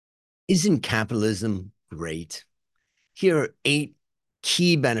Isn't capitalism great? Here are 8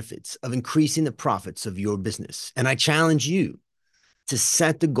 key benefits of increasing the profits of your business. And I challenge you to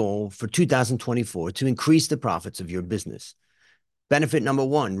set the goal for 2024 to increase the profits of your business. Benefit number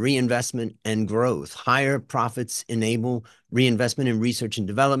 1, reinvestment and growth. Higher profits enable reinvestment in research and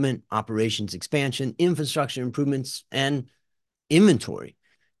development, operations expansion, infrastructure improvements, and inventory,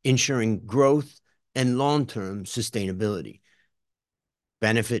 ensuring growth and long-term sustainability.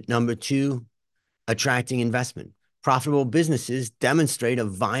 Benefit number 2, attracting investment. Profitable businesses demonstrate a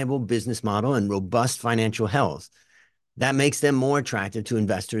viable business model and robust financial health. That makes them more attractive to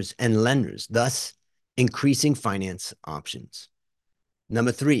investors and lenders, thus increasing finance options.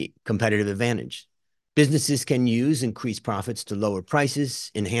 Number 3, competitive advantage. Businesses can use increased profits to lower prices,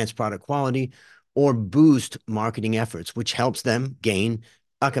 enhance product quality, or boost marketing efforts, which helps them gain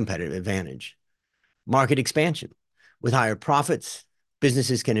a competitive advantage. Market expansion. With higher profits,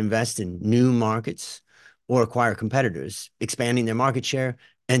 businesses can invest in new markets or acquire competitors, expanding their market share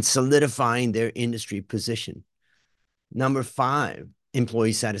and solidifying their industry position. Number 5,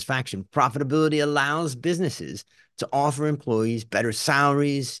 employee satisfaction. Profitability allows businesses to offer employees better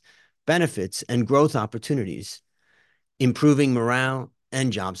salaries, benefits, and growth opportunities, improving morale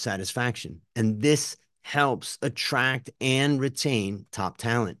and job satisfaction. And this helps attract and retain top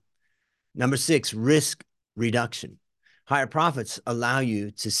talent. Number 6, risk reduction. Higher profits allow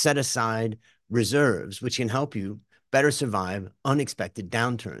you to set aside reserves, which can help you better survive unexpected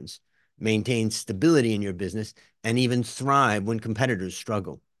downturns, maintain stability in your business, and even thrive when competitors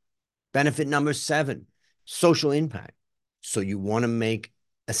struggle. Benefit number 7, social impact. So you want to make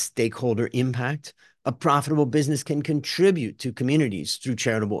a stakeholder impact? A profitable business can contribute to communities through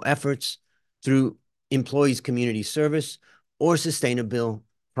charitable efforts, through employees' community service, or sustainable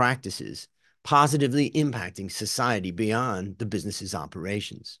practices, positively impacting society beyond the business's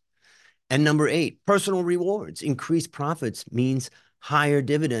operations. And number 8, personal rewards. Increased profits means higher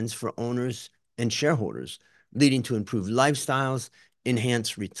dividends for owners and shareholders, leading to improved lifestyles,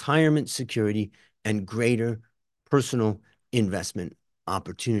 enhanced retirement security, and greater personal investment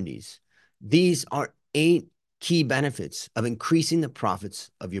opportunities. These are 8 key benefits of increasing the profits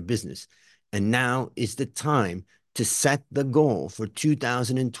of your business. And now is the time to set the goal for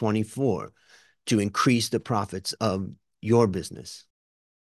 2024 to increase the profits of your business.